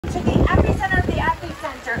to the epicenter of the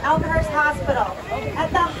epicenter, Elmhurst Hospital,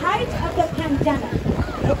 at the height of the pandemic,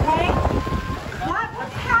 okay? What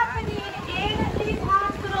was happening in these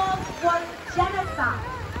hospitals was genocide.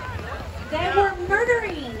 They were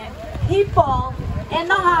murdering people in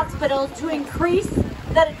the hospitals to increase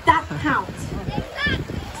the death count.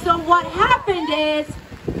 So what happened is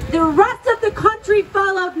the rest of the country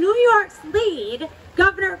followed New York's lead.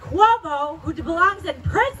 Governor Cuomo, who belongs in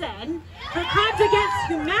prison for crimes against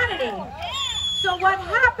humanity. So what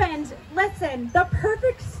happened, listen, the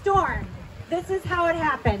perfect storm. This is how it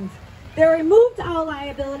happened. They removed all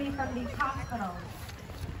liability from these hospitals.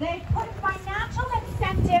 They put financial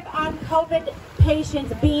incentive on COVID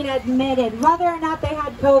patients being admitted. Whether or not they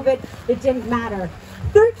had COVID, it didn't matter.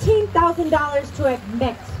 $13,000 to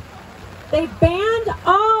admit. They banned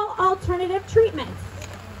all alternative treatments.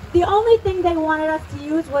 The only thing they wanted us to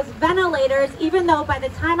use was ventilators, even though by the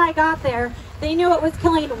time I got there, they knew it was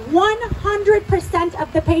killing 100%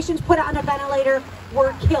 of the patients put on a ventilator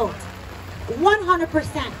were killed.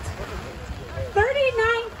 100%.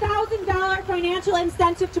 $39,000 financial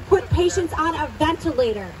incentive to put patients on a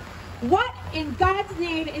ventilator. What in God's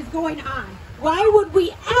name is going on? Why would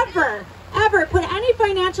we ever put any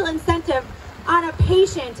financial incentive on a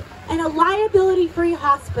patient in a liability-free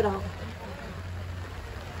hospital?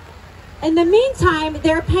 In the meantime,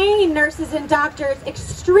 they're paying nurses and doctors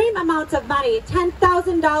extreme amounts of money.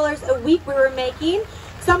 $10,000 a week we were making.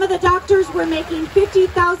 Some of the doctors were making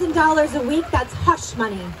 $50,000 a week. That's hush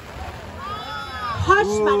money.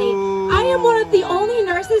 Hush money. I am one of the only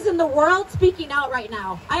nurses in the world speaking out right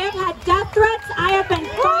now. I have had death threats. I have been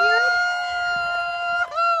fired.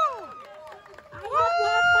 I have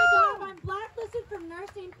lost my job. I'm blacklisted from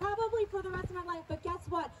nursing probably for the rest of my life. But guess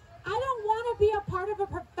what? I don't want to be a part of a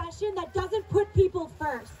profession that doesn't put people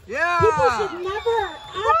first. Yeah. People should never,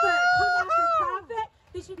 ever come after profit.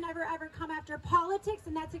 They should never, ever come after politics,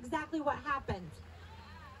 and that's exactly what happened.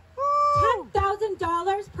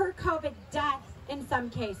 $10,000 per COVID death in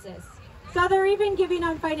some cases. So they're even giving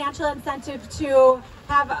them financial incentive to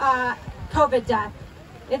have a COVID death.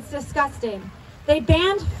 It's disgusting. They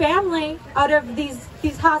banned family out of these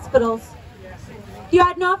hospitals. You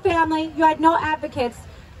had no family, you had no advocates.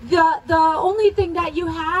 The only thing that you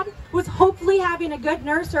had was hopefully having a good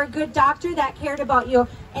nurse or a good doctor that cared about you,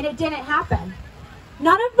 and it didn't happen.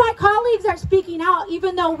 None of my colleagues are speaking out,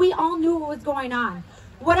 even though we all knew what was going on.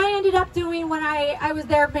 What I ended up doing when I was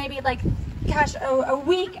there maybe like, gosh, a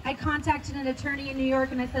week, I contacted an attorney in New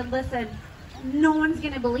York and I said, listen, no one's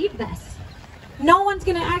gonna believe this. No one's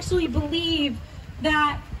gonna actually believe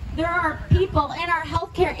that there are people in our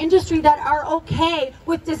healthcare industry that are okay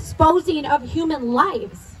with disposing of human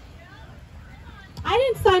lives. I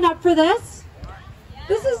didn't sign up for this.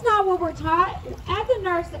 This is not what we're taught. As a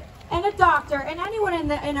nurse and a doctor and anyone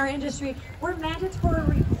in our industry, we're mandatory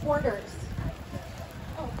reporters.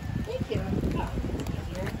 Oh, thank you.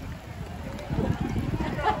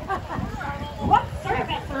 What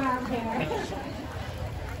service around here?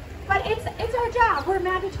 But it's our job. We're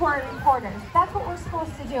mandatory reporters. That's what we're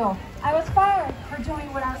supposed to do. I was fired for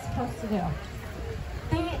doing what I was supposed to do.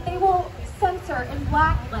 They will censor and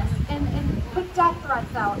blacklist and put death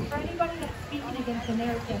threats out for anybody that's speaking against the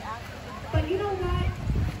narrative. But you know what?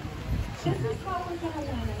 This is how we're going to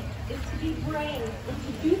win it, is to be brave and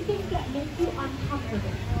to do things that make you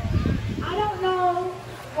uncomfortable. I don't know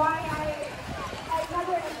why I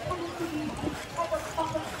never intended to be this type of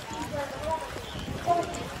public speaker.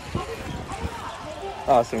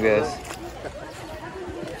 Awesome, guys.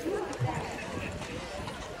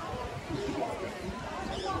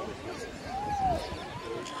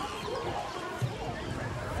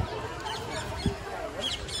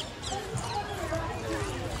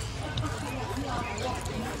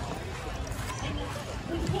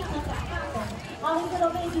 All these little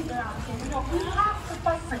babies are out here. You know, we have to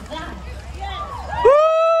fight for them.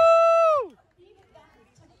 Woo! Even them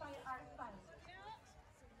to fight our fight.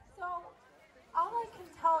 So, all I can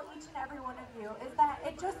tell each and every one of you is that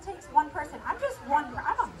it just takes one person. I'm just one.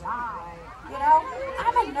 I'm a mom. You know,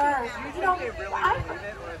 I'm a nurse. You know,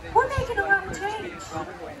 we're making a lot of change.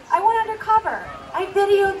 I went undercover. I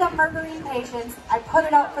videoed them murdering patients. I put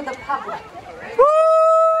it out for the public.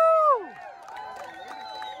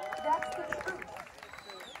 That's the truth.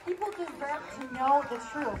 People deserve to know the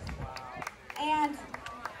truth. And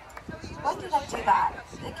when did I do that?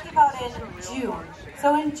 It came out in June.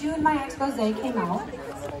 So in June, my expose came out.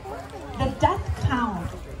 The death count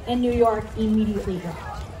in New York immediately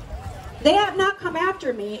dropped. They have not come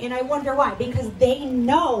after me, and I wonder why. Because they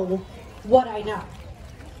know what I know.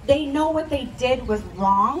 They know what they did was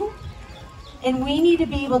wrong, and we need to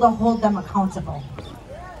be able to hold them accountable.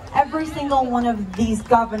 every single one of these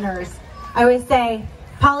governors, I would say,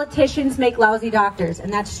 politicians make lousy doctors,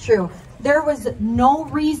 and that's true. There was no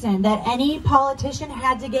reason that any politician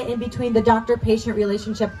had to get in between the doctor-patient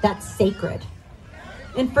relationship. That's sacred.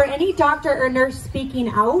 And for any doctor or nurse speaking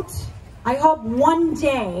out, I hope one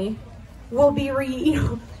day will be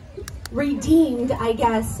redeemed, I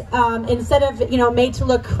guess, instead of, made to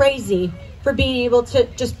look crazy for being able to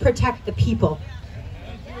just protect the people.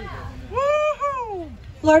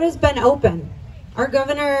 Florida's been open. Our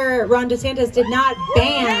governor, Ron DeSantis, did not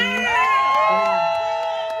ban.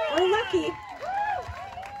 We're lucky.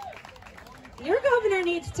 Your governor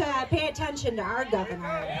needs to pay attention to our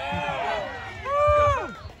governor.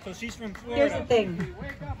 So she's from Florida. Here's the thing.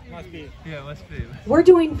 Must be. Yeah, must be. We're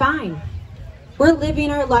doing fine. We're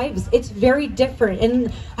living our lives. It's very different.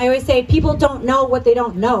 And I always say people don't know what they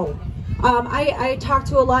don't know. I talk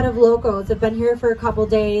to a lot of locals. I've been here for a couple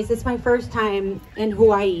days. It's my first time in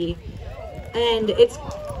Hawaii. And it's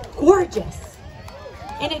gorgeous.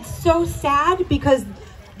 And it's so sad because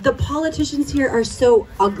the politicians here are so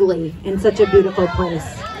ugly in such a beautiful place.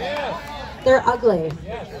 They're ugly.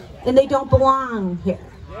 And they don't belong here.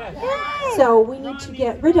 So we need to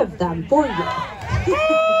get rid of them for you.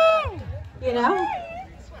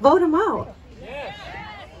 Vote them out.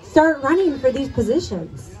 Start running for these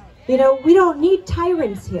positions. We don't need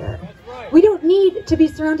tyrants here. We don't need to be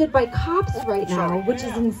surrounded by cops right now, which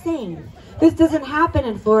is insane. This doesn't happen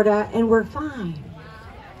in Florida, and we're fine.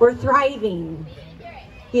 We're thriving,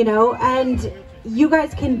 and you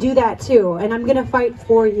guys can do that too, and I'm gonna fight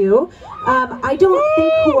for you. I don't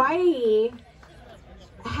think Hawaii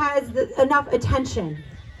has enough attention.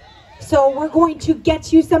 So we're going to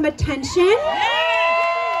get you some attention,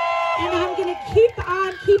 and I'm gonna keep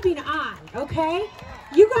on keeping on, okay?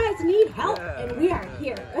 You guys need help, and we are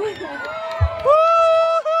here.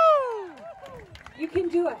 You can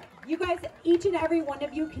do it. You guys, each and every one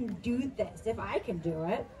of you can do this. If I can do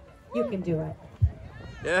it, you can do it.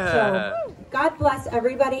 Yeah. So God bless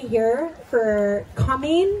everybody here for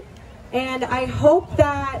coming. And I hope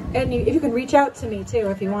that, and if you can reach out to me too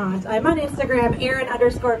if you want. I'm on Instagram,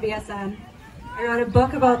 Erin_VSN. I wrote a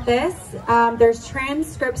book about this. There's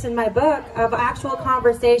transcripts in my book of actual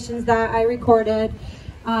conversations that I recorded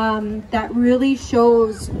that really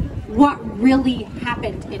shows what really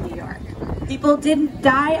happened in New York. People didn't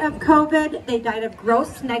die of COVID, they died of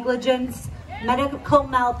gross negligence, medical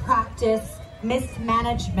malpractice,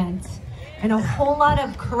 mismanagement, and a whole lot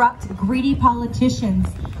of corrupt, greedy politicians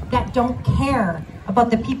that don't care about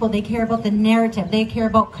the people. They care about the narrative. They care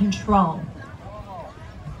about control.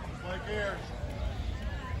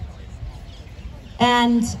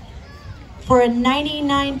 And for a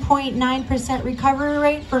 99.9% recovery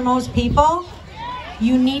rate for most people,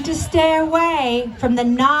 you need to stay away from the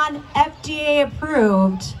non-FDA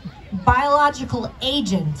approved biological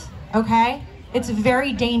agent, okay? It's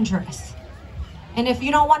very dangerous. And if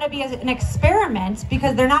you don't want to be an experiment,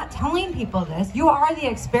 because they're not telling people this, you are the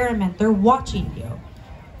experiment. They're watching you.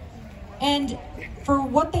 And for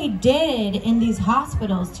what they did in these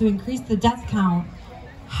hospitals to increase the death count,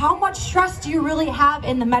 how much trust do you really have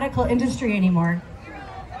in the medical industry anymore?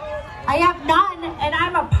 I have none, and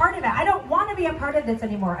I'm a part of it. I don't want to be a part of this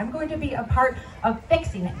anymore. I'm going to be a part of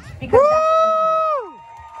fixing it, because that's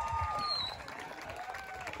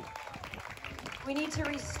what we need to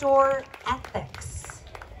restore ethics.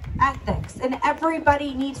 Ethics. And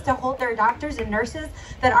everybody needs to hold their doctors and nurses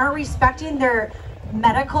that aren't respecting their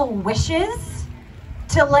medical wishes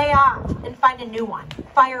to lay off and find a new one.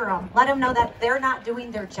 Fire them. Let them know that they're not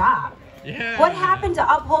doing their job. Yeah. What happened to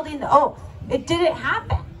upholding the oath? It didn't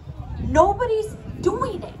happen. Nobody's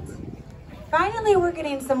doing it. Finally, we're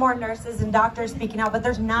getting some more nurses and doctors speaking out, but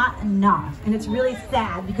there's not enough. And it's really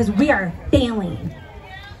sad because we are failing.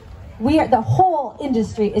 The whole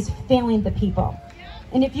industry is failing the people.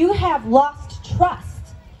 And if you have lost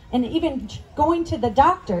trust and even going to the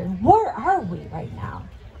doctor, where are we right now?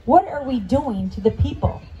 What are we doing to the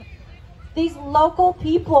people? These local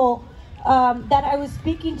people that I was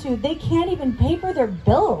speaking to, they can't even pay for their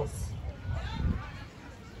bills.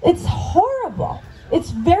 It's horrible. It's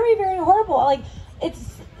very, very horrible. Like,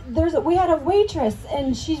 we had a waitress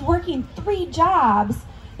and she's working 3 jobs,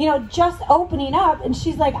 just opening up, and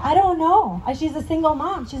she's like, I don't know. She's a single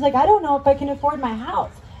mom. She's like, I don't know if I can afford my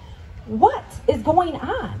house. What is going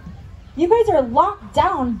on? You guys are locked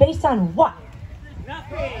down based on what?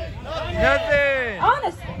 Nothing.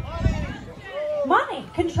 Honestly. Money,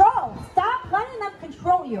 control. Stop letting them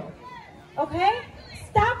control you. Okay?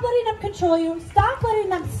 Stop letting them control you. Stop letting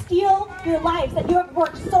them steal your lives that you have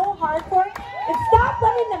worked so hard for. And stop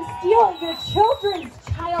letting them steal your children's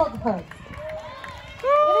childhood. It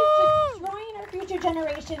is just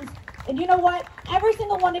generations. And you know what? Every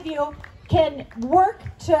single one of you can work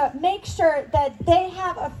to make sure that they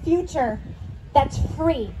have a future that's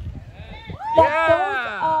free. That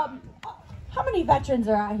those, how many veterans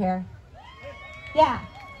are out here? Yeah,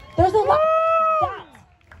 there's a lot.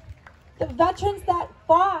 The veterans that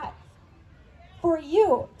fought for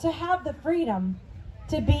you to have the freedom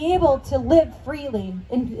to be able to live freely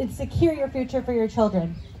and secure your future for your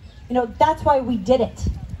children. You know, that's why we did it.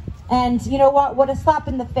 And you know what a slap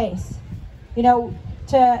in the face. You know,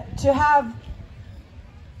 to have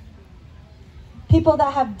people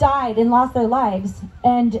that have died and lost their lives,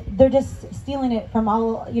 and they're just stealing it from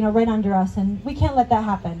all, you know, right under us, and we can't let that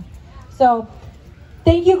happen. So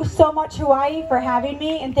thank you so much, Hawaii, for having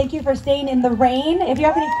me, and thank you for staying in the rain. If you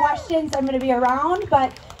have any questions, I'm going to be around,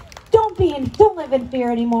 but don't live in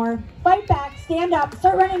fear anymore. Fight back, stand up,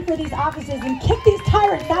 start running for these offices, and kick these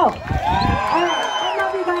tyrants out. All right, I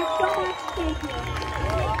love you guys so much. Thank you.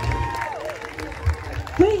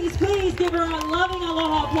 Please give her a loving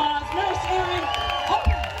aloha applause. Nurse